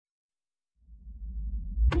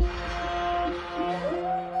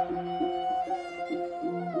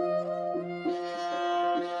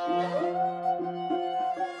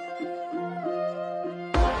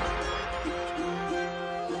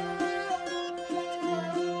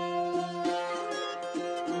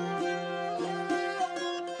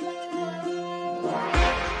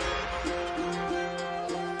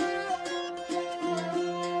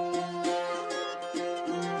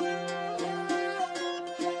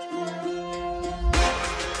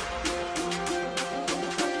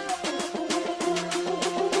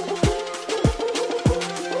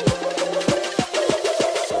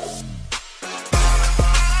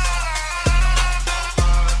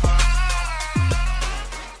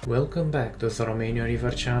Welcome back to the Romanian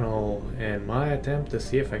Reaver channel and my attempt to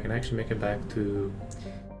see if I can actually make it back to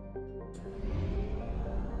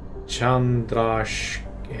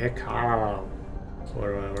Chandrashekar, or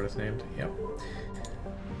whatever it's named. Yep.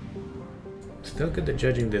 Still get the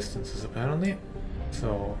judging distances apparently.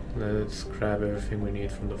 So let's grab everything we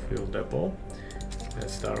need from the fuel depot.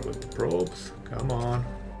 Let's start with the probes. Come on.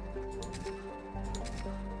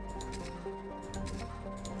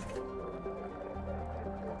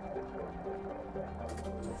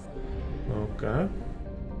 Okay.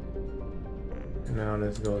 Now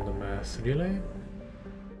let's go to the mass relay.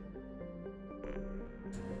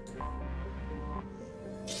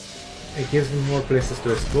 It gives me more places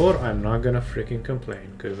to explore. I'm not gonna freaking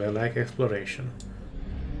complain because I like exploration.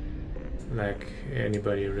 Like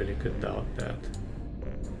anybody really could doubt that.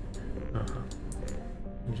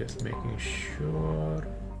 Just making sure.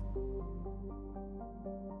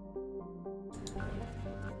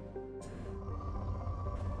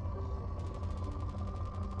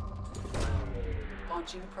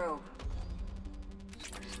 Launching probe.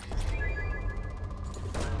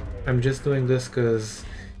 I'm just doing this because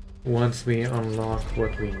once we unlock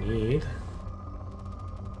what we need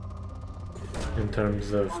in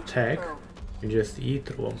terms of tech, we just eat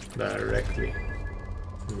through them directly.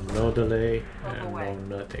 No delay and no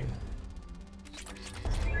nothing.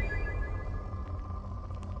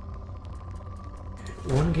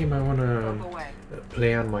 One game I want to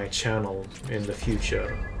play on my channel in the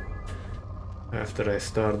future, after I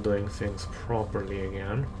start doing things properly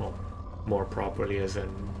again, well, more properly as in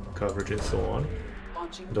coverage and so on,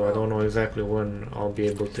 though I don't know exactly when I'll be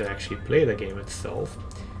able to actually play the game itself,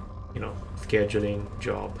 you know, scheduling,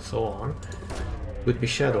 job, so on, would be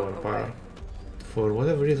Shadow Empire. For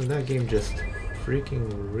whatever reason, that game just freaking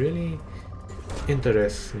really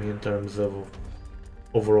interests me in terms of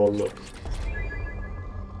overall look.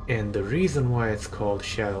 And the reason why it's called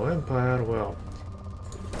Shadow Empire, well,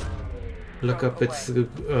 look up its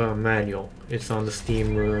manual. It's on the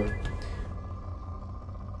Steam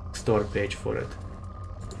store page for it.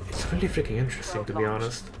 It's really freaking interesting, to be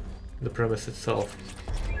honest, the premise itself.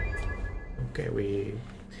 Okay, we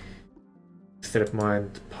strip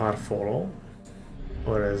mined par follow,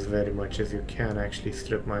 or as very much as you can actually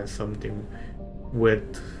strip mine something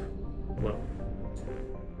with, well,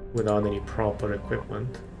 without any proper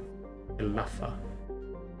equipment. Lafa.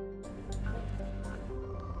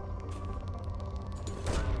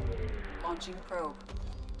 Launching probe.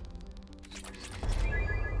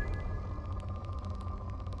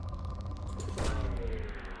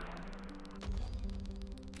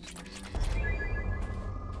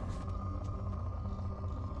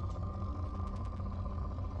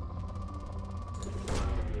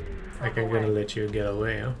 Like I'm gonna let you get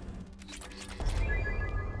away, huh?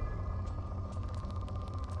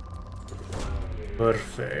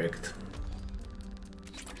 Perfect.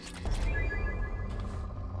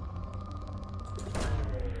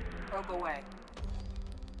 Probe away.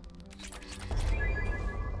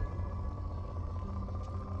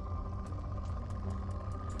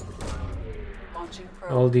 Launching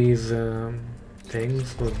probe. All these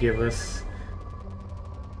things will give us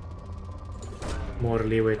more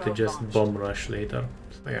leeway to just bomb rush later.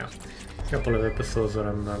 So yeah, a couple of episodes where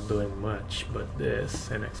I'm not doing much, but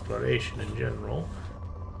this and exploration in general,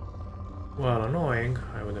 well, annoying,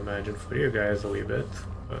 I would imagine for you guys a wee bit,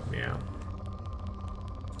 but yeah,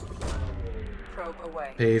 Probe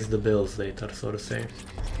away. pays the bills later, so to say.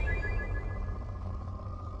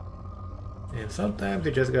 And sometimes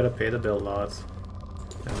you just gotta pay the bill, lads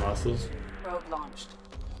and muscles. Probe launched.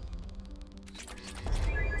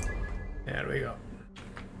 There we go.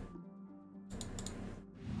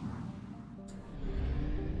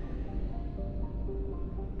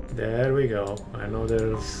 There we go. I know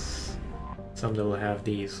there's some that will have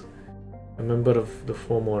these. A member of the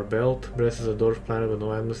Fomor belt, Brest is a dwarf planet with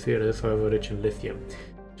no atmosphere. It is however rich in lithium,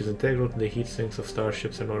 which is integral to the heat sinks of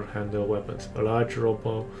starships in order to handle weapons. A large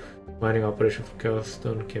robo mining operation for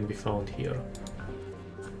Kelstone can be found here.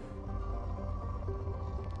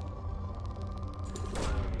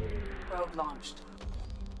 Probe launched.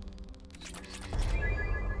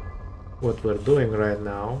 What we're doing right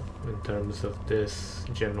now, in terms of this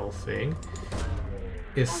general thing,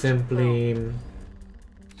 is simply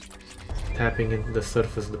tapping into the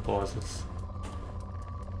surface deposits.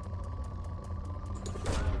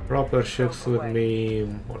 Proper ships would be,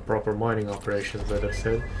 or proper mining operations better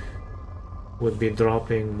said, would be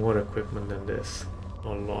dropping more equipment than this. A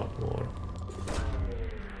lot more.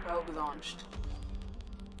 Probe launched.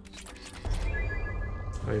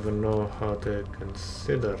 I don't even know how to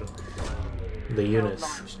consider the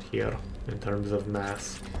units here. in terms of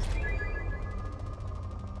mass.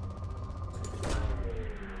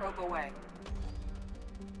 Probe away.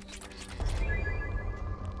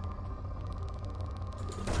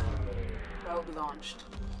 Probe launched.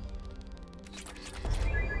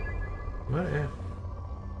 Well, yeah.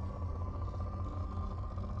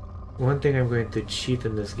 One thing I'm going to cheat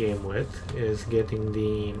in this game with is getting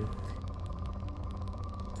the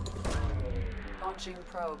Launching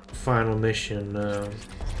probe. final mission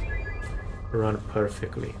run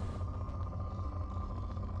perfectly.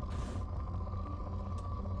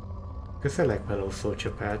 Because I like my little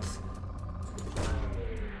sociopaths.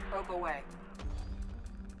 Probe away.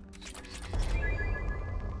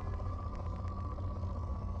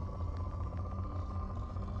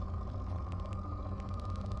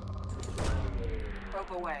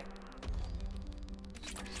 Probe away.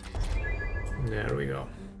 There we go.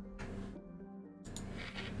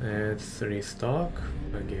 Let's restock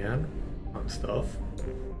again on stuff.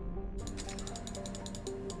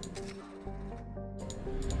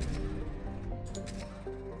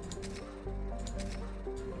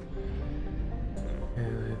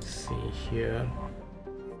 And let's see here.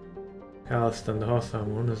 Calston, the hostile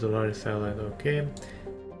moon is the largest satellite, okay.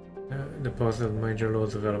 Deposit major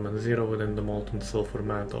loads of element 0 within the molten sulfur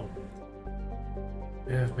mantle.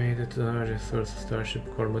 We have made it to the largest source of starship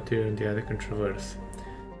core material in the Attican Traverse.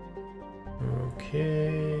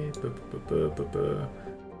 Okay.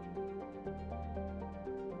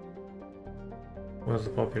 What's the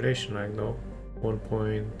population like though? 1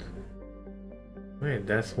 point... Wait,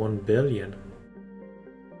 that's 1 billion.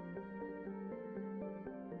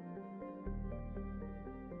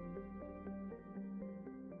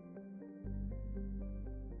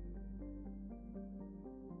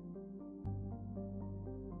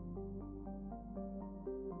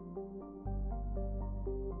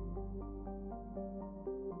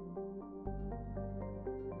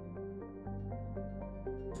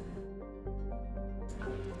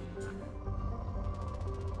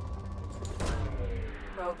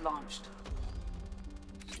 Probe launched.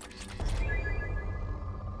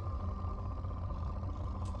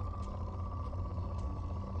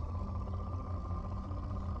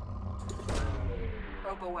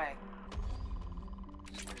 Probe away.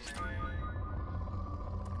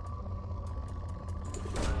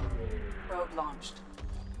 Probe launched.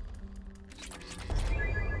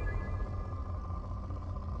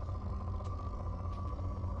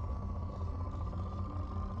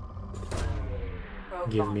 Probe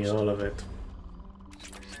Give me launched. all of it.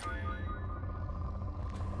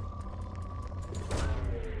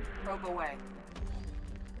 Probe away.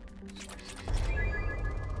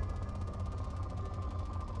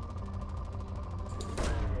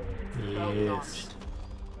 Probe Yes. launched.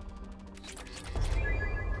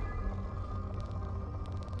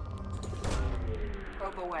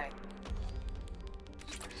 Probe away.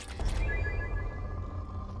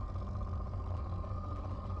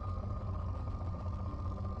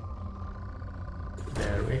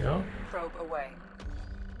 There we go. Probe away.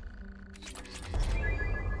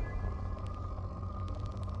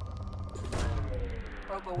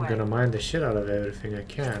 Probe I'm away. gonna mine the shit out of everything I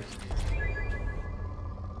can.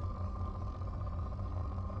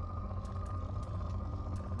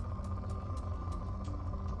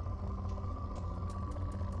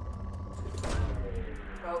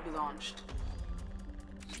 Probe launched.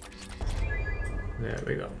 There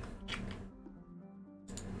we go.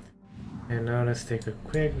 And now let's take a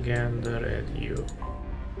quick gander at you.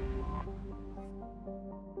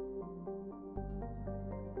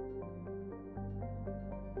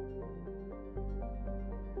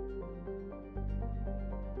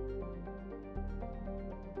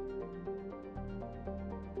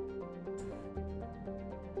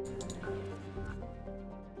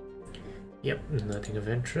 Yep, nothing of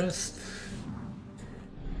interest.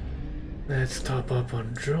 Let's top up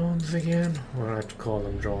on drones again. Or I'd call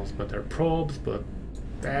them drones, but they're probes, but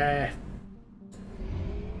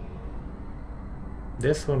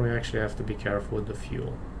this one we actually have to be careful with the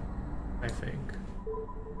fuel, I think.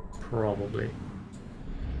 Probably.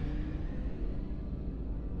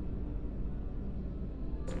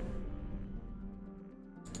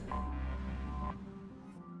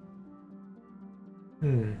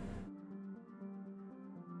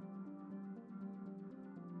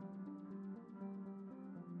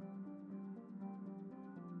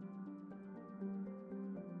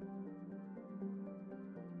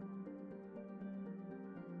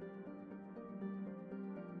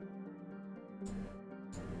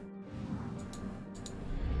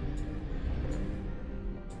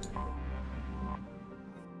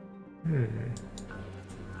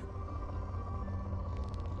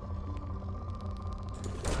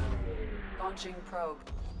 Launching probe.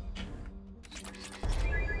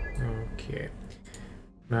 Okay.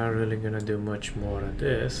 Not really gonna do much more of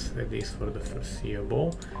this, at least for the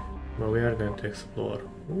foreseeable. But we are going to explore.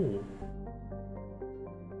 Ooh.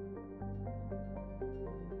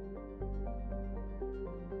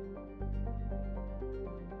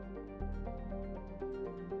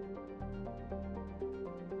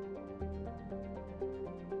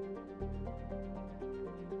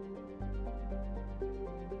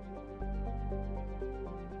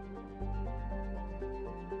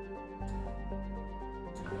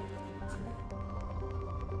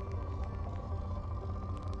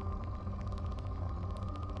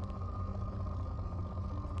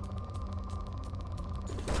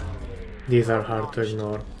 These are hard to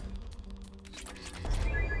ignore.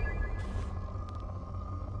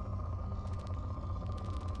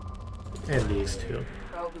 And these two.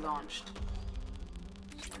 Probe launched.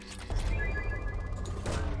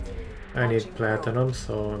 I need platinum,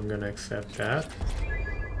 so I'm gonna accept that.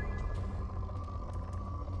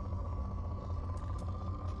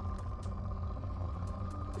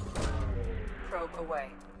 Probe away.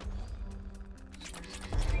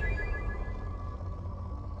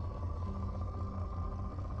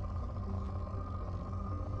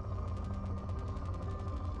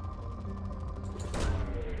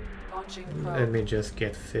 Launching probe. Let me just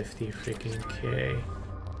get 50 freaking K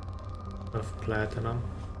of platinum.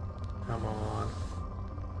 Come on.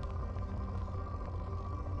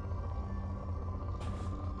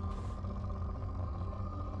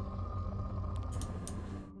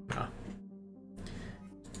 Ah.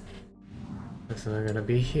 It's not gonna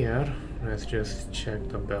be here. Let's just check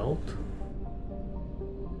the belt.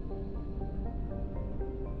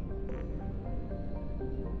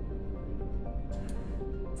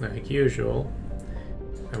 Like usual,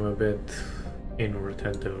 I'm a bit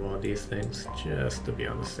inattentive about these things, just to be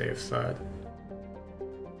on the safe side.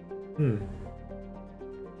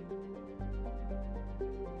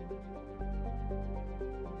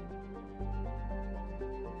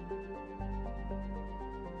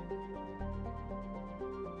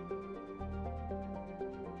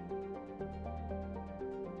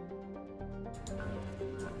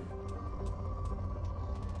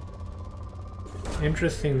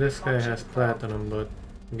 Interesting, this guy has platinum, but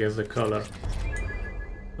gets the color.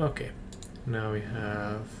 Okay, now we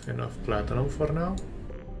have enough platinum for now.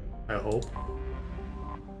 I hope.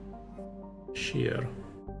 Shear.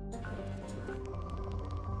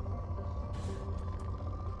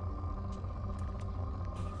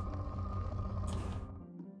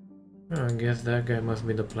 Oh, I guess that guy must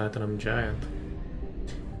be the platinum giant.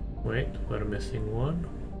 Wait, we're missing one.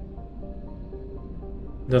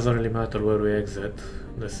 Doesn't really matter where we exit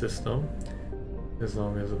the system, as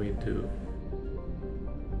long as we do.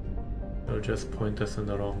 It'll just point us in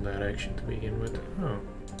the wrong direction to begin with. Oh.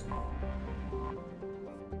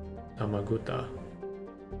 Tamaguta.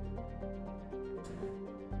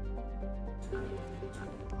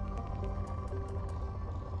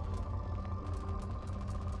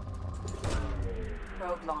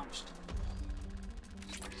 Probe launched.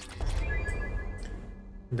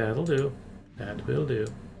 That'll do. That will do.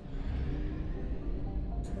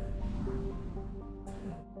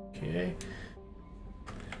 Okay.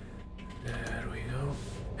 There we go.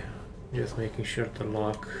 Just making sure to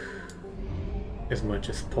lock as much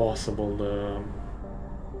as possible the...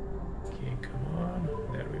 Okay, come on.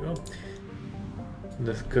 There we go.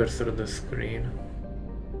 The cursor of the screen.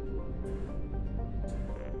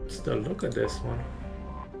 Still look at this one.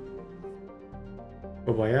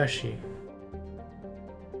 Kobayashi.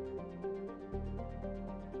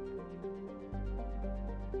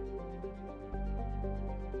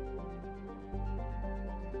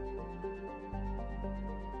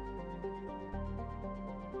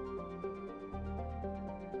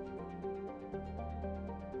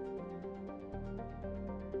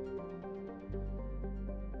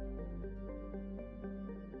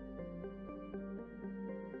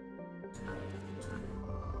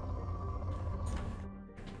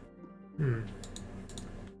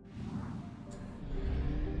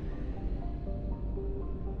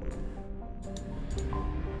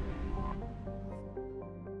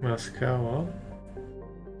 Moscow,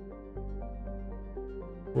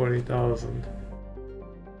 40,000.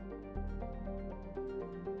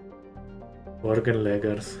 Organ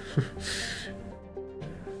leggers.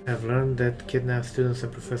 I've learned that kidnapped students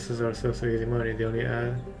and professors are so easy money. They only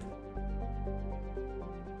add.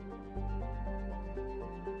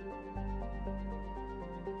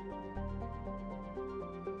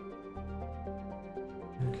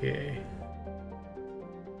 Okay.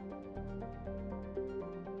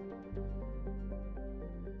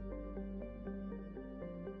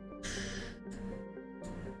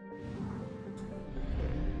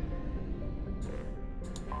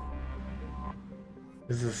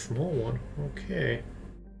 This is a small one. Okay.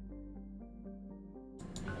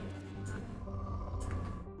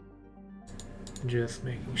 Just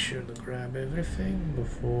making sure to grab everything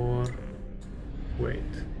before... Wait.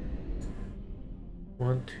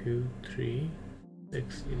 1, 2, 3,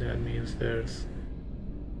 60. That means there's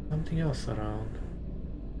something else around.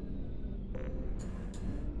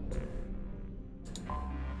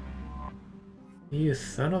 You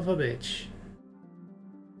son of a bitch.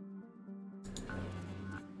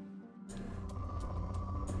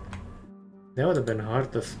 That would have been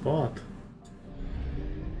hard to spot.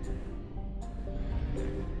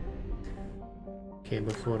 Okay,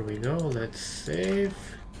 before we go, let's save.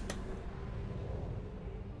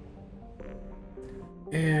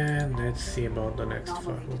 And let's see about the next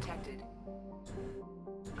file.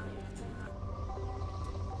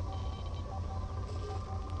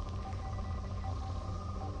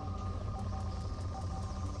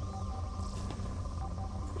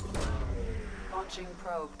 Launching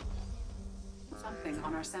probe. Something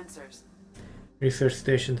on our sensors. Research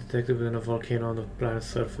station detected within a volcano on the planet's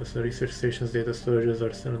surface. The research station's data storages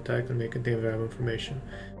are still intact and may contain valuable information.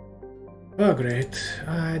 Oh great,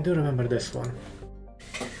 I do remember this one.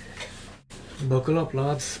 Buckle up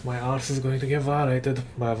lads, my arse is going to get violated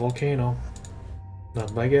by a volcano.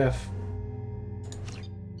 Not by Gaff.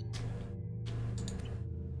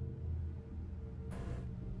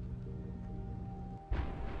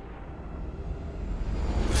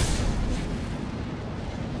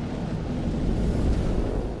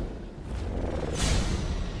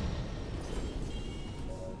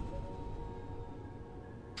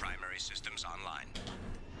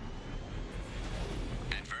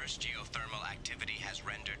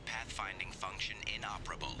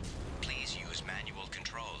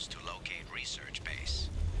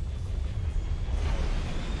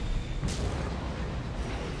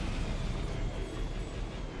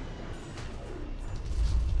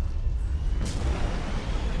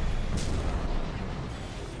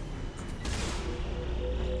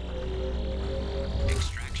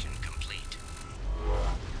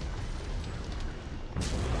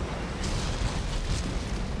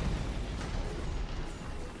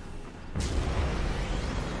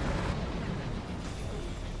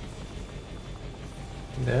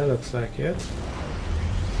 That looks like it.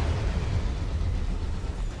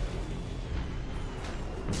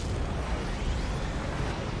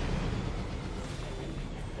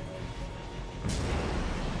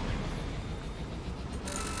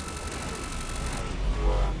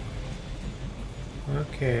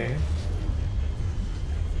 Okay.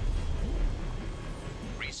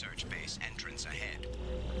 Research base entrance ahead.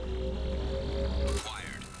 Acquired.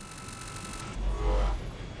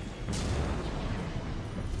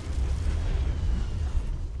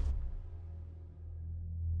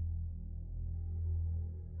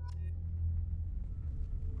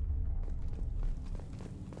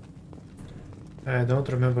 I don't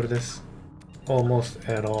remember this almost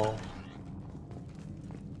at all.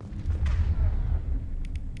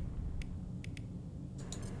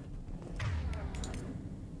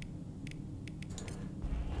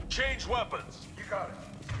 Change weapons. You got it.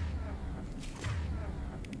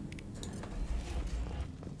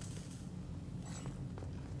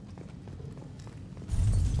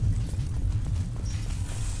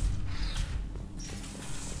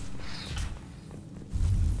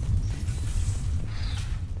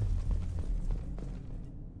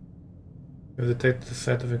 We have detected a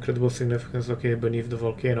site of incredible significance located beneath the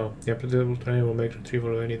volcano. The unpredictable terrain will make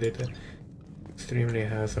retrieval of any data extremely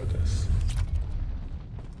hazardous.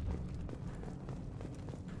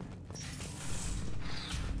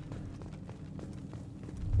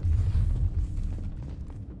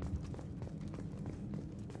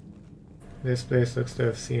 This place looks to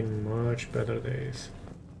have seen much better days.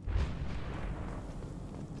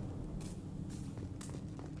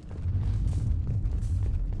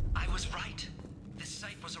 I was right. This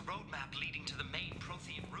site was a roadmap leading to the main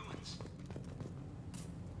Prothean ruins.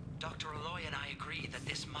 Dr. Aloy and I agree that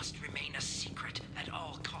this must remain a secret at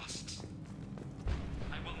all costs.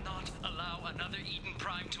 I will not allow another Eden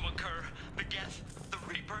Prime to occur. The Geth, the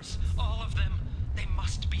Reapers, all of them, they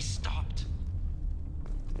must be stopped.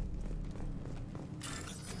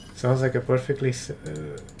 Sounds like a perfectly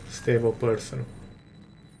stable person.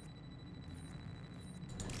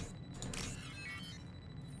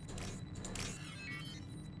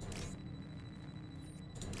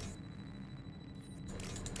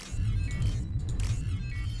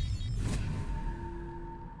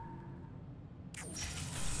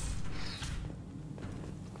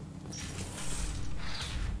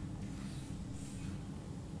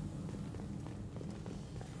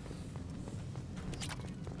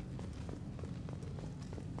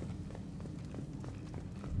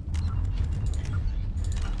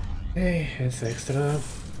 Hey, it's extra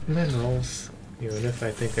minerals. Even if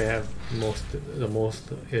I think I have the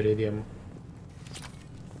most iridium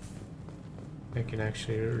I can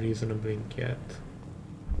actually reasonably get.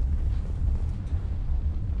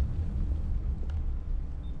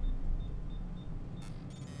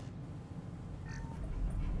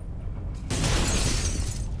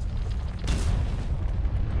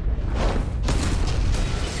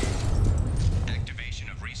 Activation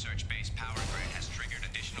of research-based power grid has triggered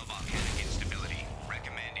additional volcanic instability.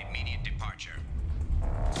 Recommend immediate departure.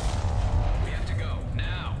 We have to go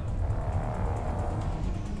now.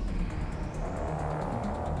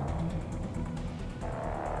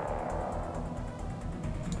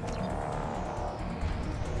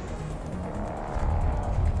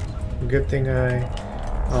 Good thing I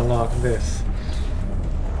unlocked this.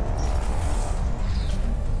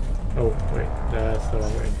 Oh, wait, that's the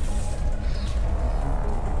wrong way.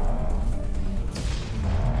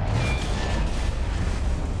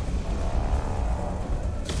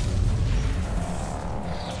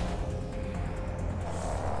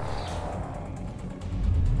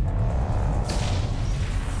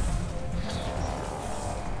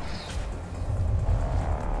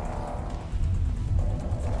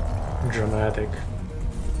 Dramatic.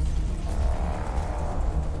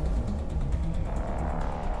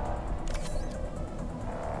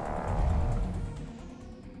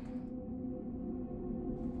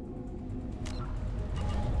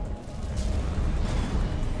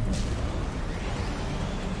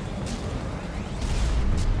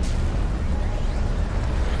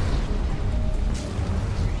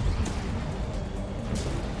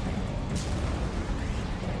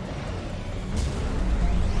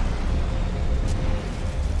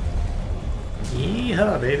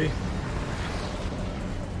 Yeehaw, baby.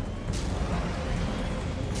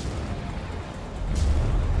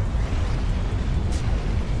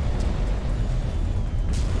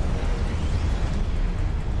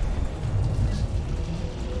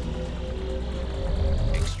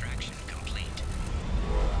 Extraction complete.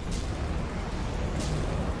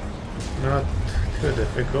 Not too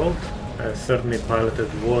difficult. I've certainly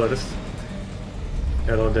piloted worse.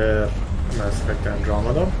 Hello there, Mass Effect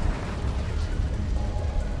Andromeda.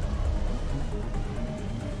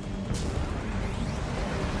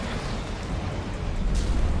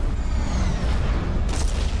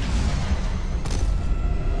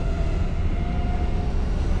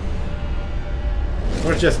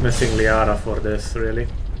 We're just missing Liara for this, really.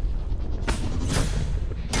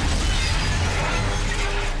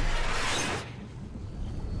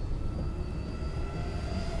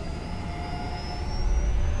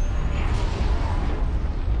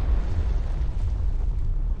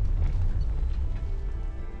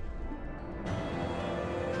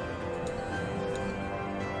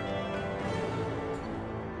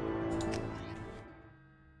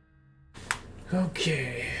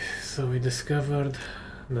 Okay, so we discovered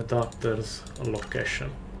the doctor's location.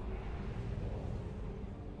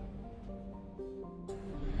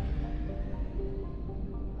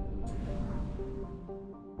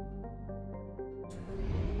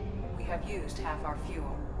 We have used half our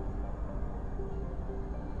fuel.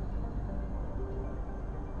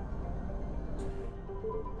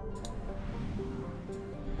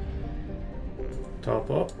 Top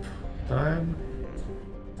up time.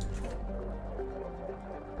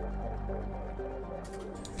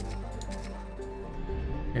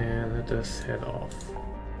 And let us head off.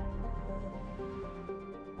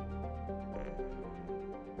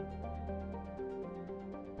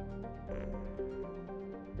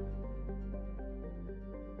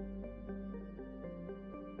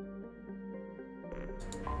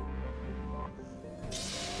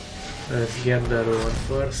 Let's get that one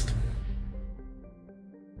first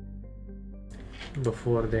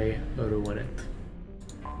before they ruin it.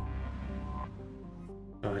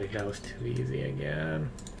 Sorry, that was too easy again.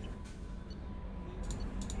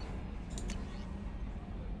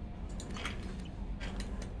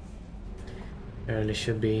 Really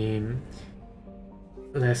should be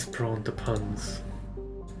less prone to puns.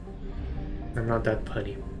 I'm not that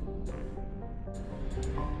punny.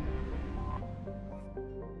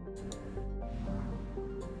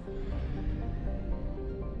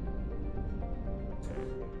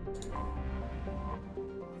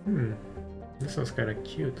 This one's kind of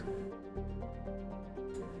cute.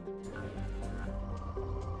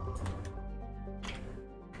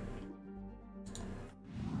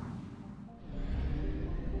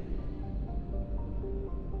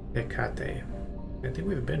 Hecate. I think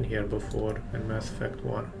we've been here before in Mass Effect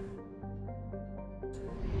 1.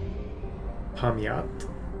 Pamiat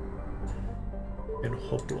and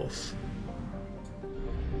Hoplos.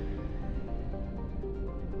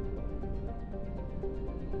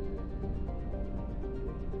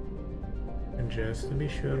 just to be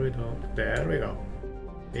sure we don't. There we go.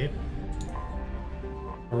 See?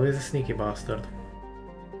 Always a sneaky bastard.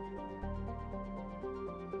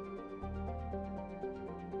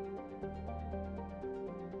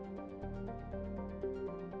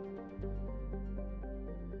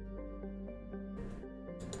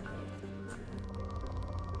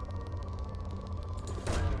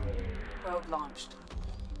 Probe launched.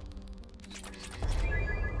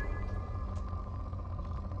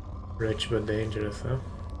 Rich but dangerous, huh?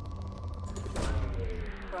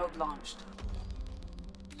 Probe launched.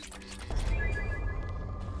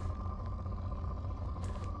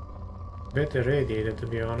 Bit irradiated, to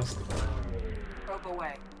be honest. Probe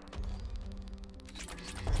away.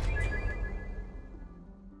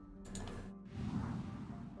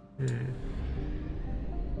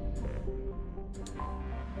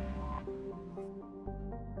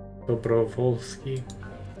 Dobrovolsky.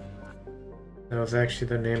 That was actually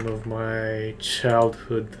the name of my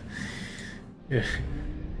childhood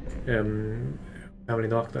family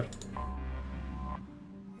doctor.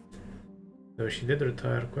 Though she did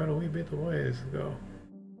retire quite a wee bit of ways ago.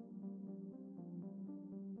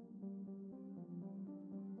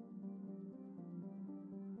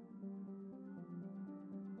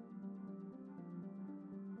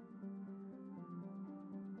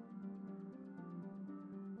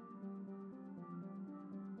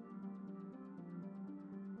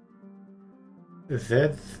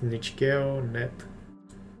 Vids, Nichkeo, net.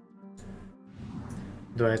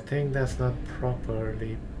 Though I think that's not proper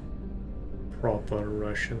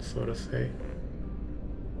Russian, so to say.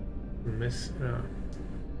 That's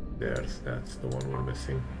the one we're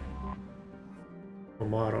missing.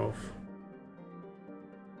 Omarov.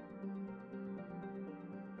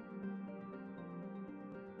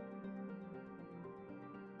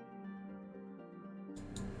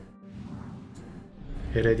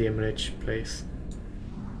 Iridium rich place.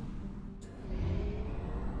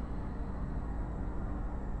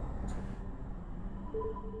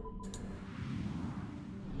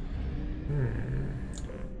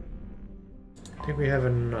 I think we have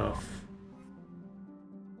enough.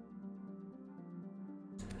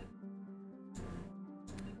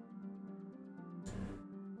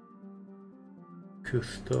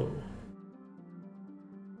 Cousteau.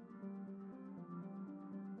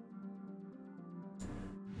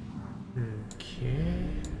 Okay.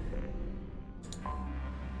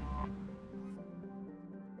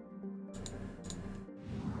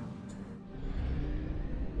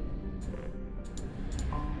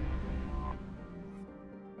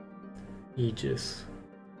 Aegis.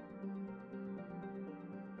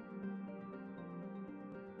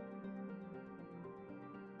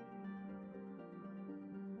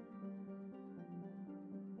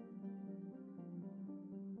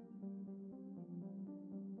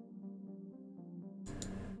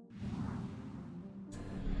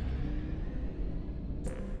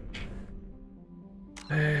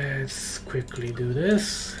 Let's quickly do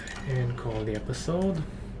this and call the episode.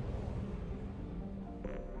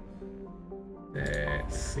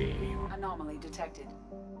 Let's see. Anomaly detected.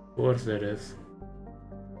 Of course there is.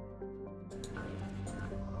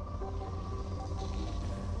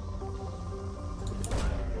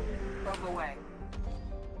 Probe away.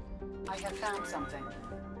 I have found something.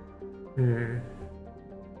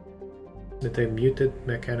 Detect muted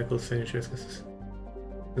mechanical signatures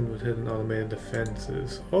with hidden automated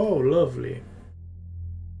defenses. Oh, lovely.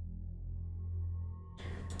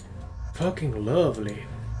 Fucking lovely.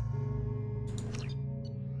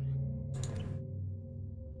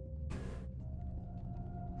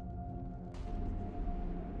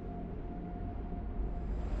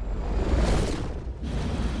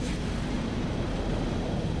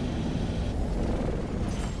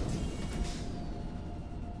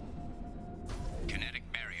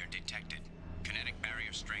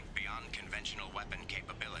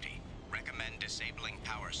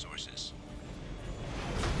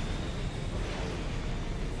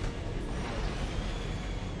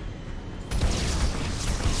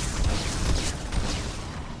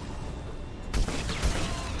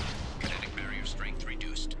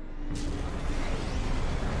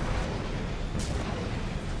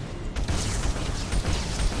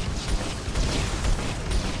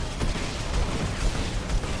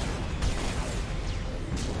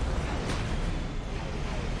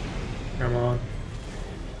 Come on.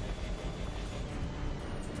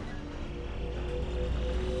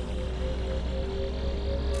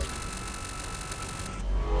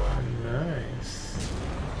 Nice.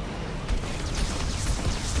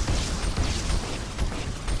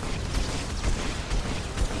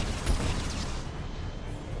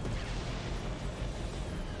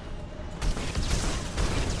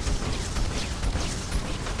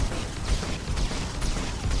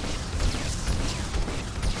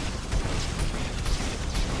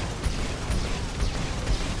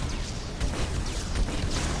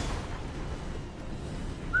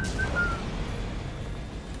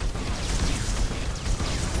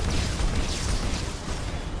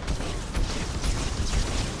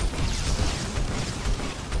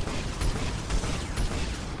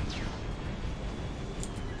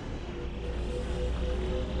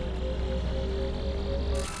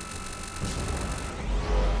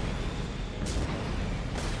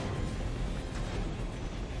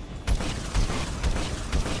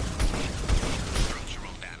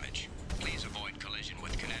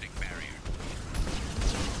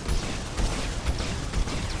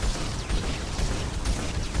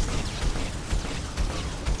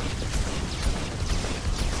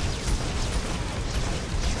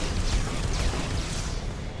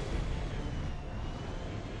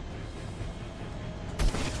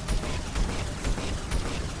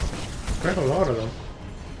 Quite a lot of them.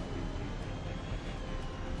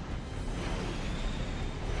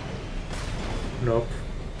 Nope.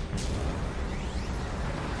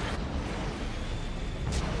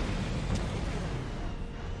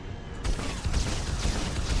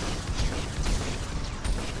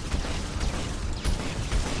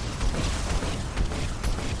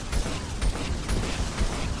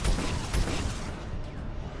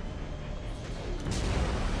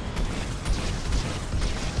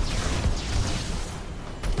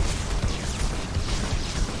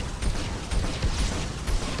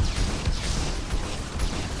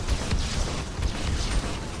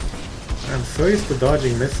 I'm so used to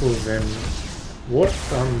dodging missiles in War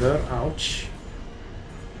Thunder, ouch.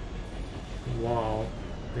 Wow,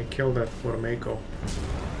 they killed that for Mako.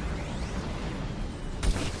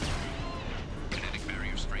 Kinetic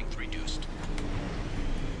barrier strength reduced.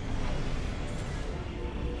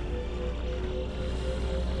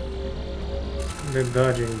 The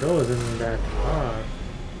dodging those isn't that hard.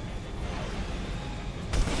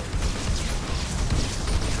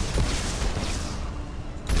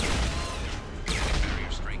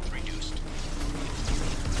 Barrier strength reduced.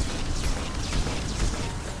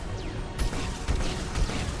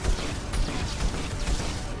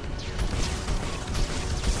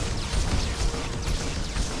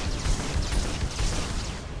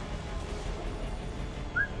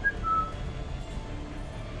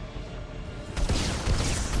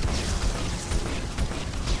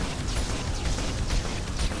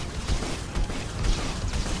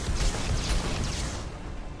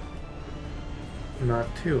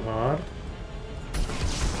 Not too hard.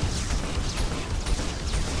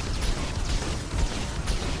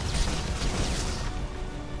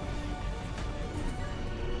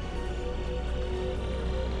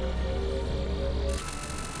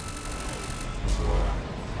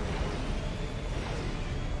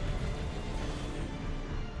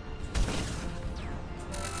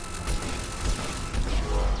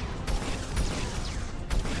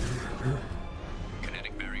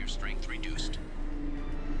 Kinetic barrier strength reduced.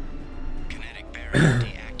 Kinetic barrier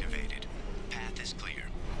deactivated. Path is clear.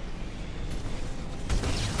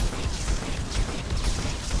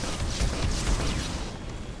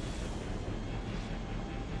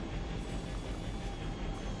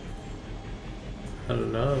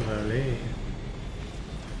 Lovely.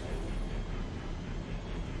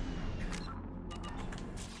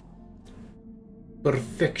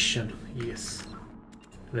 Perfection, yes.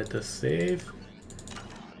 Let us save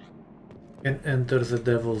and enter the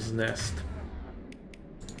devil's nest.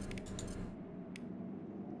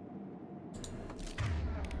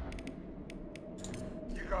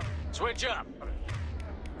 You got it. Switch up.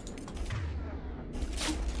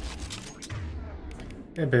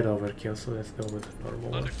 A bit overkill, so let's go with the normal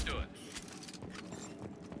one. Understood.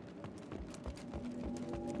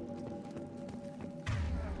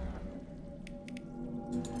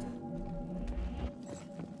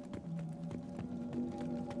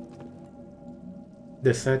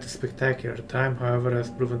 The sight is spectacular. Time, however, has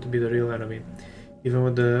proven to be the real enemy. Even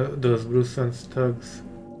with those Bluesun thugs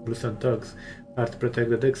hard to protect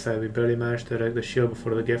the dig site, we barely managed to erect the shield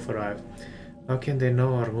before the Geth arrived. How can they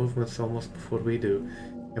know our movements almost before we do?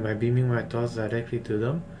 Am I beaming my thoughts directly to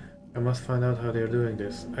them? I must find out how they are doing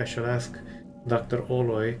this. I shall ask Dr.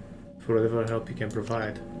 Oloy for whatever help he can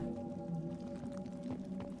provide.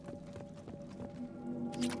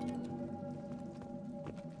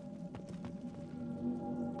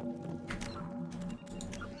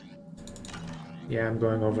 Yeah, I'm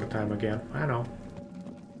going overtime again. I know.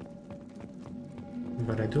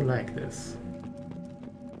 But I do like this.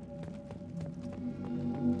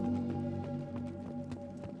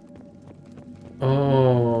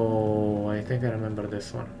 Oh, I think I remember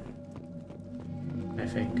this one. I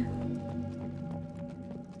think.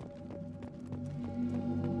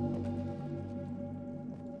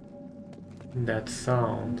 That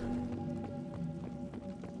sound.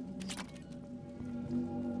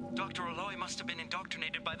 Dr. Aloy must have been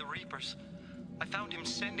indoctrinated by the Reapers. I found him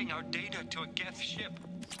sending our data to a Geth ship.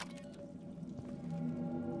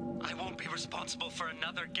 I won't be responsible for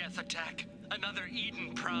another Geth attack, another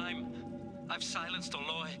Eden Prime. I've silenced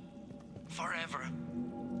Aloy. Forever.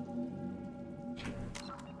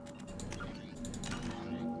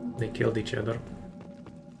 They killed each other.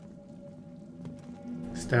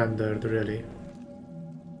 Standard, really.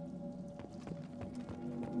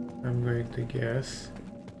 I'm going to guess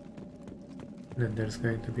that there's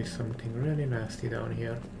going to be something really nasty down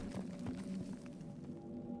here.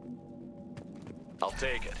 I'll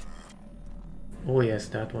take it. Oh yes,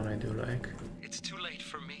 that one I do like. It's too late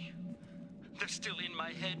for me. They're still in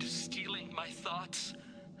my head, stealing my thoughts.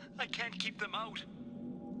 I can't keep them out.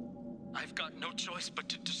 I've got no choice but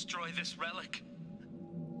to destroy this relic.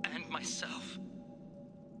 And myself.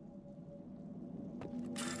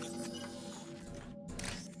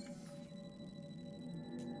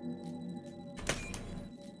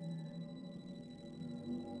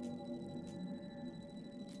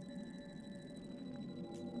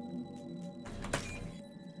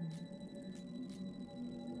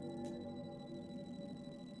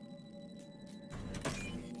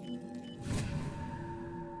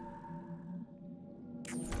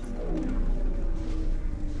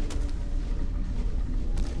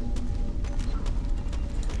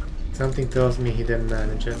 Something tells me he didn't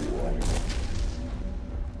manage it.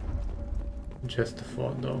 Just a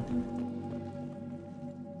thought though.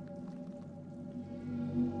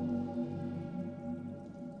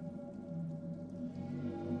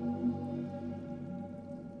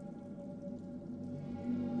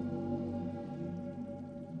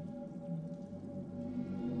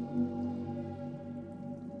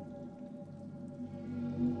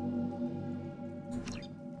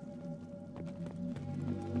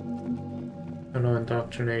 No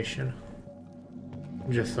indoctrination,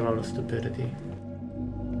 just a lot of stupidity.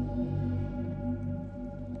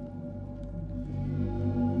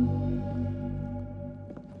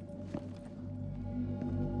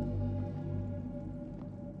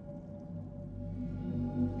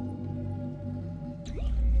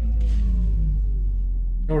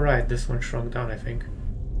 Alright, this one shrunk down, I think.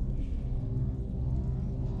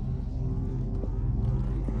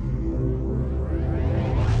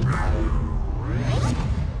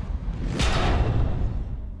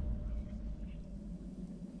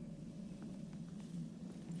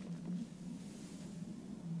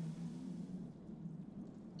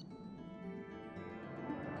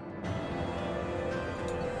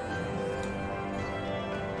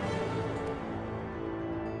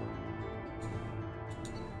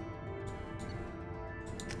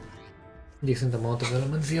 Decent amount of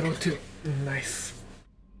element 02. Nice.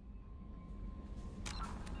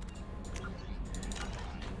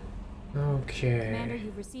 Okay. Commander,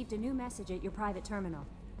 you've received a new message at your private terminal.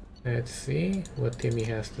 Let's see what Timmy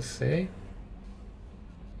has to say.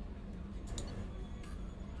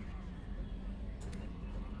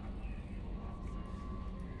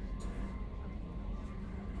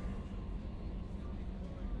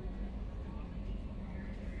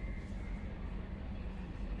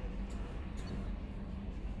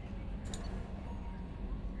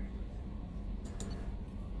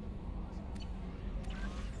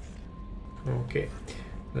 Okay,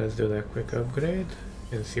 let's do that quick upgrade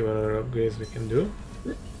and see what other upgrades we can do.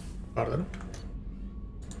 Pardon.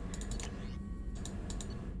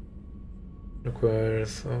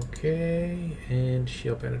 Requires, okay, and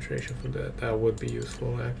shield penetration for that. That would be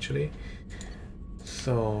useful actually.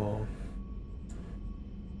 So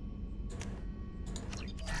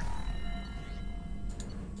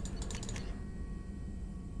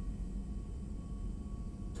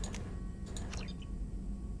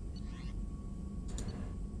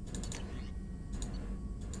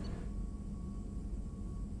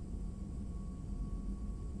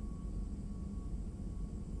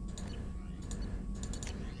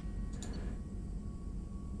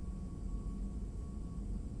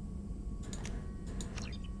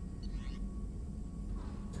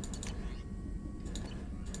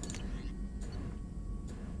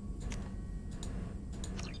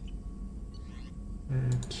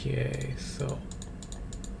okay, so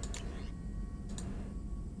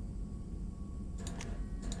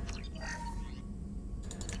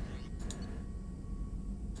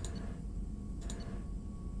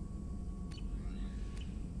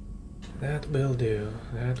that will do.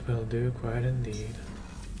 That will do quite indeed.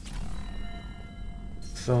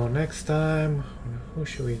 So next time, who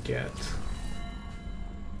should we get?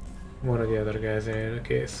 One of the other guys in any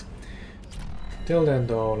case. Till then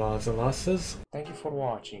though, lads and lasses, thank you for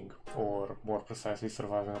watching, or more precisely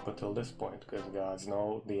surviving up until this point, because gods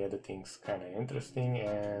know the editing's kinda interesting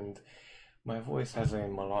and my voice has a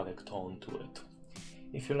melodic tone to it.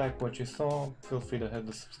 If you like what you saw, feel free to hit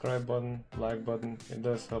the subscribe button, like button, it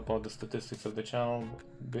does help out the statistics of the channel,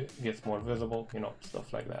 gets more visible, you know,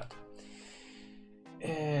 stuff like that.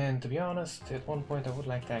 And to be honest, at one point I would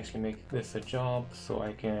like to actually make this a job so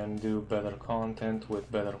I can do better content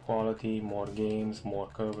with better quality, more games, more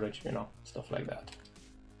coverage, you know, stuff like that.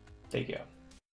 Take care.